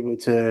Right. be able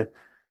to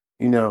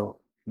you know,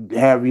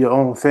 have your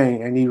own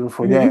thing. And even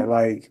for that, Hmm.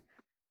 like,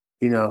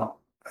 you know,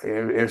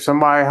 if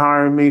somebody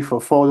hiring me for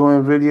photo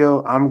and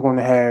video, I'm going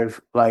to have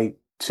like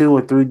two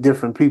or three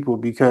different people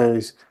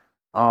because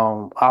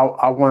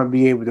I want to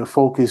be able to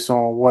focus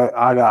on what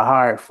I got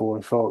hired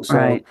for. So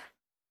Right.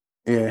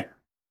 yeah.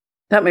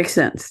 That makes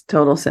sense.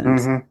 Total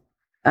sense. Hmm.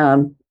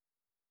 Um,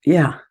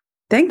 yeah.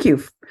 Thank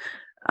you.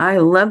 I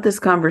love this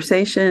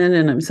conversation,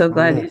 and I'm so Oh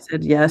glad yeah. you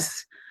said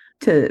yes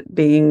to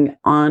being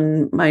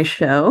on my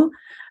show.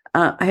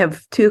 I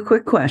have two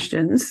quick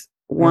questions.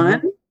 One,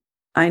 Hmm.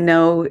 I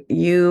know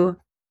you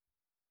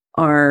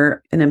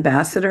are an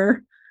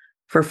ambassador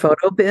for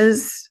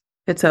PhotoBiz.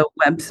 It's a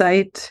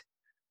website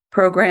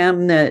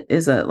program that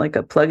is like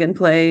a plug and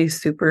play,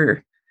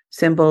 super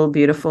simple,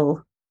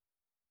 beautiful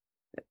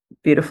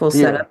Yeah.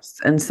 setups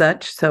and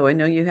such. So I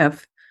know you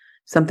have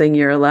something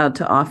you're allowed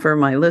to offer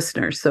my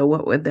listeners. So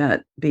what would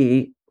that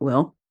be,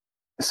 Will?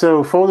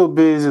 So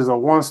PhotoBiz is a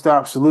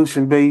one-stop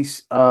solution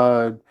based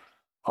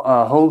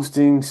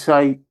hosting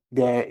site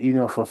that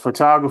for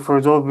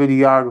photographers or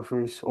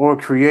videographers or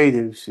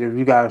creatives. If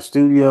you got a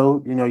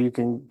studio, you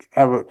can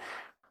have a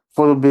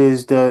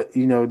PhotoBiz that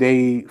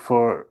they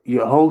for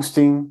your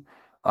hosting,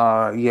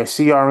 your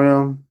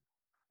CRM.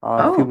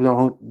 Oh, People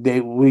know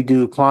we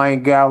do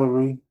client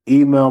gallery,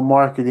 email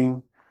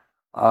marketing.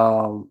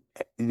 Um,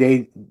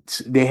 they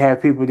they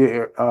have people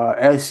that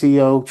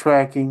SEO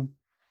tracking.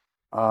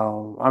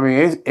 I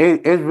mean,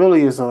 it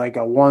really is like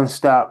a one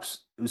stop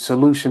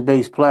solution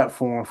based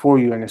platform for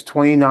you, and it's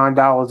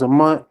 $29 a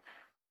month.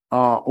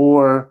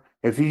 Or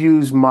if you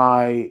use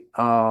my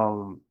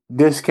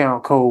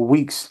discount code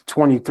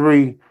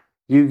Weeks23,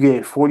 you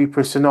get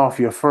 40% off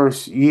your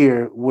first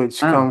year,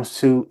 which wow. comes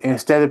to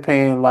instead of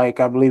paying like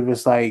I believe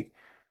it's like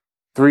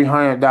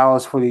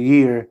 $300 for the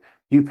year,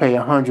 you pay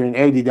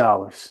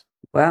 $180.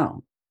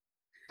 Wow.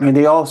 And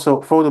they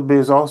also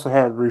PhotoBiz also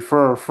has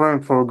refer a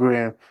friend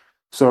program.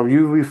 So if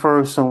you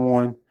refer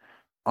someone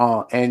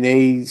and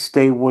they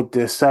stay with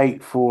the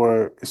site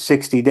for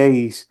 60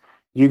 days,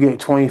 you get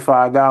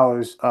 $25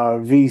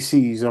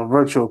 VCs or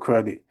virtual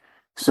credit.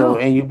 So Oh,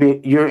 and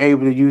you're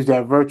able to use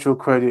that virtual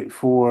credit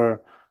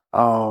for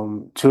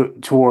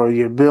toward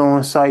your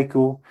billing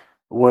cycle,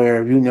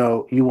 where you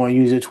want to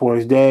use it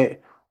towards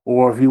that,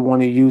 or if you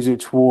want to use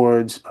it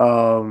towards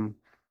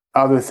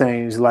other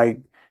things like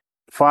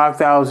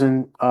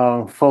 5,000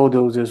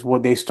 photos is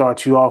what they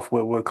start you off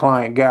with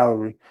client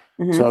gallery.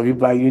 So hmm, if you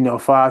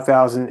like,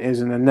 5,000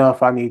 isn't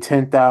enough, I need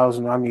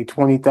 10,000, I need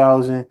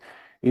 20,000,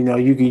 you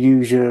can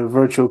use your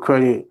virtual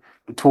credit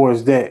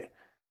towards that.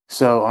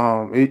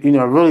 So it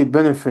really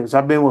benefits.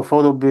 I've been with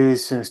PhotoBiz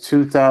since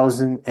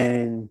 2000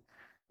 and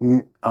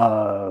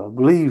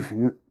believe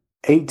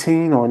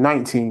 18 or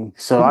 19.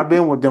 So I've hmm.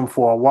 been with them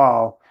for a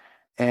while.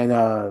 And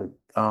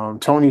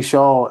Tony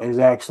Shaw is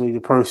actually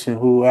the person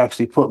who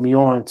actually put me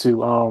on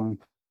to.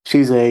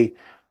 She's a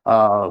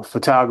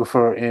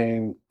photographer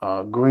in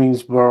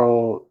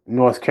Greensboro,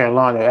 North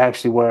Carolina,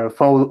 actually where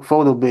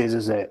PhotoBiz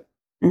is at.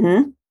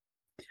 Hmm.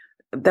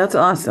 That's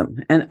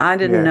awesome. And I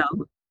didn't Yeah,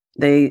 know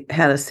they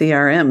had a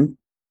CRM.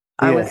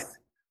 I yeah, was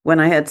when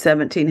I had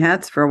 17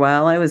 hats for a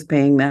while, I was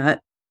paying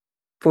that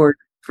for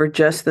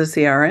just the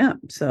CRM.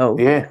 So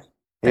yeah,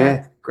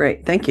 that's yeah.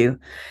 great. Thank you.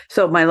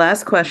 So my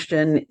last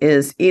question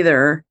is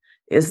either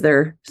is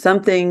there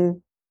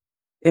something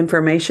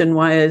information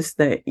wise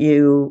that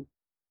you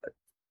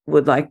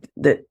would like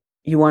that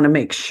you want to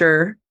make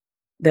sure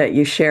that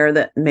you share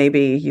that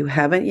maybe you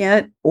haven't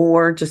yet,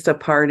 or just a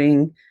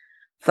parting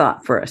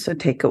thought for us, a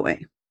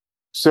takeaway?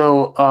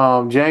 So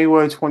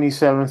January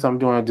 27th, I'm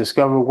doing a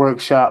Discover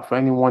workshop for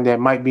anyone that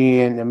might be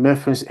in the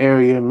Memphis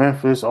area,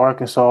 Memphis,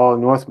 Arkansas,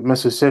 North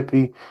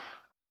Mississippi.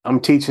 I'm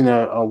teaching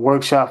a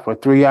workshop for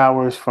 3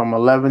 hours from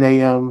 11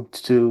 a.m.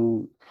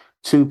 to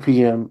 2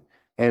 p.m.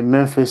 in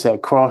Memphis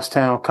at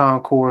Crosstown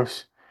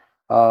Concourse.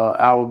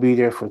 I will be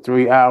there for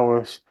 3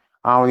 hours.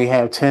 I only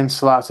have 10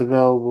 slots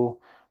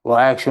available. Well,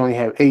 I actually only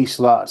have 8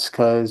 slots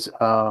because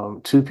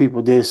two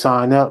people did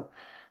sign up.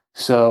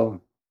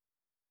 So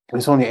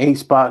It's only 8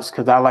 spots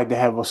because I like to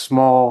have a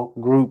small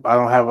group. I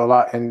don't have a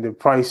lot, and the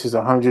price is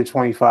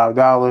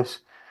 $125.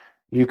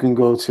 You can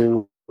go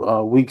to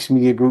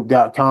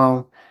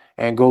weeksmediagroup.com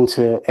and go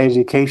to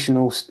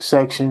educational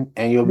section,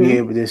 and you'll be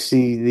able to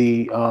see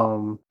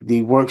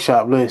the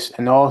workshop list.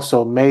 And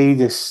also May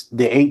the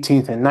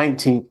 18th and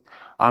 19th,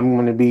 I'm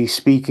going to be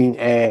speaking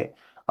at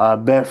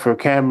Bedford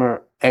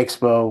Camera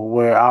Expo,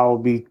 where I'll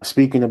be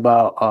speaking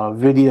about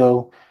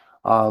video,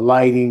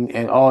 lighting,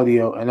 and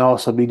audio, and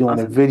also be doing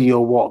a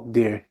video walk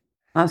there.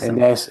 Awesome.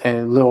 And that's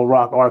in Little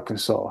Rock,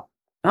 Arkansas.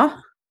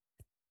 Oh,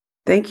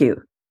 thank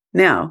you.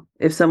 Now,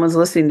 if someone's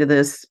listening to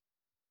this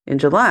in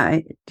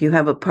July, do you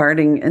have a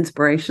parting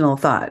inspirational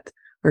thought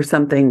or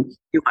something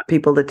you want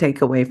people to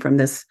take away from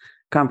this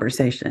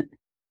conversation?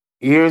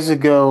 Years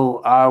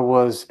ago, I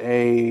was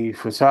a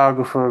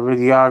photographer,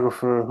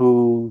 videographer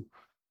who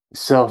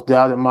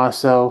self-doubted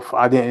myself.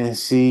 I didn't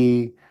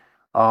see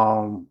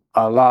a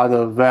lot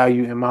of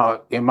value in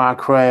my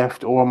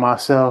craft or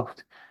myself.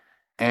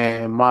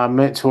 And my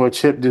mentor,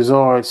 Chip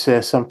Dezard,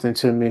 said something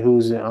to me,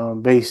 who's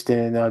based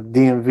in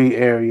DMV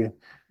area.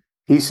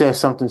 He said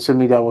something to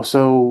me that was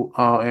so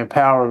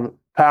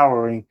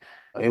empowering.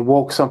 It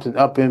woke something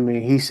up in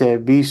me. He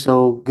said, be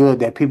so good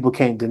that people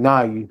can't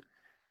deny you.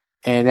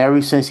 And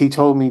ever since he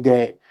told me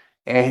that,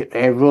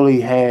 it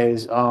really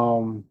has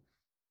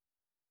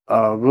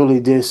really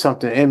did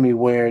something in me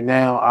where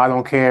now I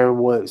don't care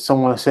what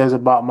someone says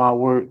about my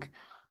work.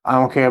 I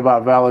don't care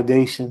about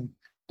validation.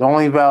 The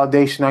only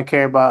validation I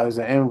care about is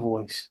an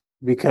invoice,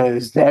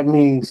 because that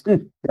means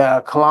that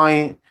a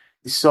client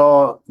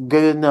saw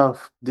good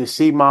enough to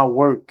see my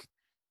work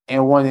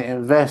and want to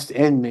invest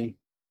in me.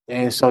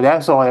 And so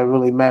that's all that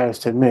really matters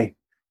to me.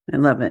 I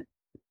love it.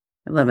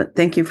 I love it.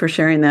 Thank you for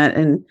sharing that.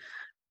 And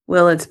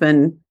Will, it's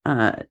been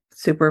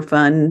super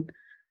fun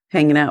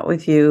hanging out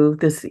with you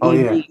this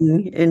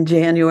evening in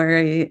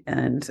January.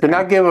 And can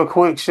I give a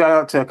quick shout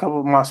out to a couple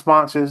of my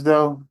sponsors,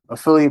 though,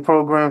 affiliate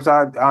programs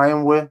I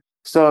am with?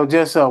 So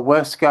just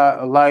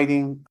Westcott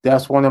Lighting,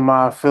 that's one of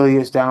my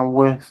affiliates that I'm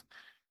with.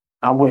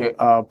 I'm with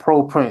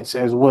Pro Prints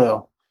as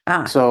well.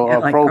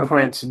 Pro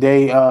Prints,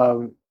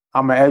 I'm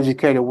an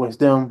educator with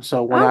them.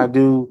 So when I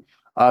do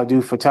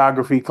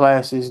photography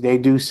classes, they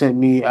do send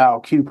me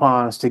out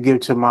coupons to give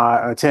to my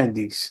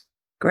attendees.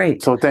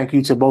 Great. So thank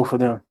you to both of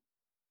them.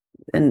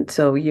 And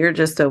so you're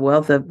just a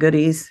wealth of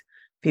goodies.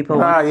 People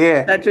want to get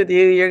in touch with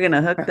you, you're going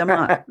to hook them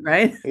up,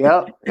 right?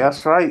 Yep,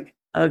 that's right.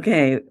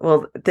 Okay.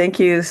 Well, thank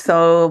you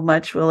so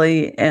much,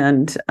 Willie.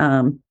 And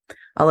I'll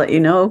let you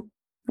know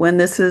when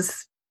this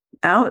is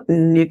out,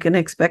 and you can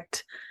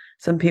expect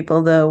some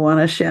people to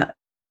want to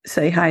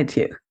say hi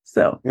to you.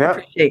 So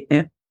appreciate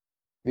you.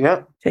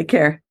 Yep. Take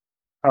care.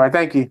 All right.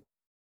 Thank you.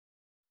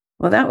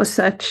 Well, that was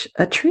such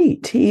a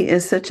treat. He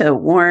is such a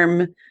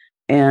warm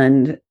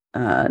and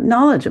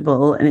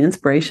knowledgeable and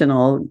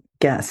inspirational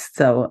guest.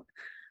 So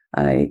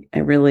I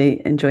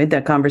really enjoyed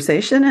that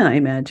conversation, and I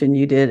imagine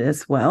you did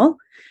as well.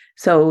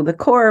 So the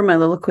core, my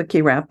little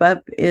quickie wrap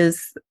up,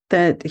 is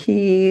that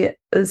he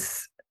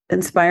is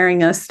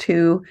inspiring us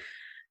to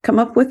come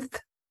up with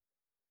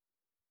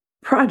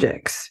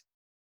projects.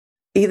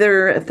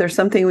 Either if there's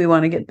something we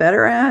want to get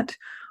better at,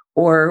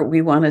 or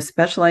we want to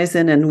specialize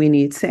in and we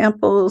need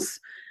samples,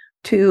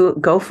 to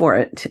go for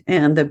it.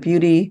 And the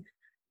beauty,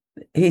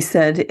 he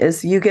said,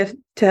 is you get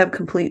to have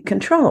complete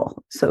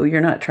control. So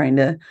you're not trying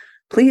to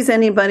please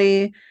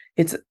anybody.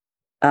 It's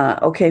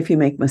okay if you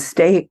make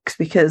mistakes,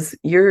 because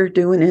you're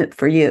doing it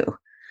for you.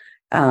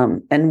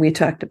 And we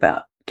talked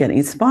about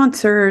getting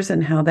sponsors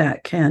and how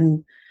that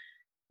can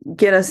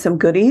get us some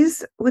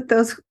goodies with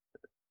those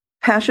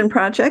passion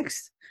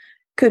projects.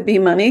 Could be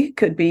money,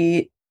 could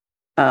be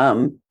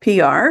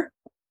PR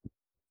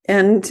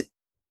and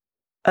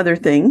other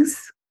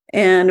things.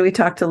 And we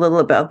talked a little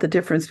about the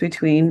difference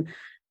between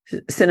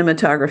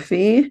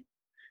cinematography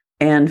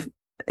and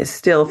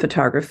still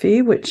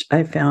photography, which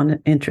I found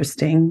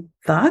interesting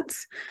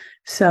thoughts.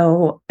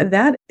 So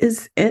that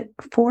is it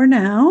for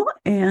now.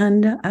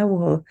 And I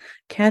will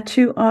catch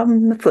you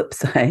on the flip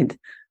side.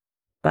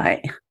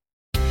 Bye.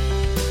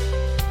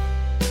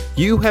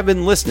 You have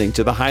been listening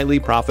to The Highly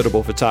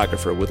Profitable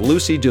Photographer with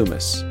Lucy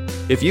Dumas.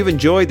 If you've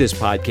enjoyed this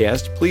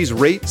podcast, please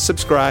rate,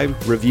 subscribe,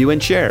 review,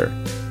 and share.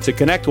 To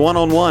connect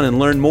one-on-one and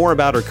learn more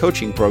about our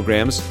coaching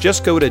programs,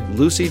 just go to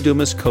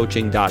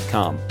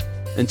lucydumascoaching.com.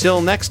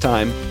 Until next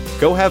time,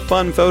 go have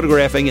fun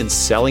photographing and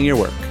selling your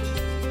work.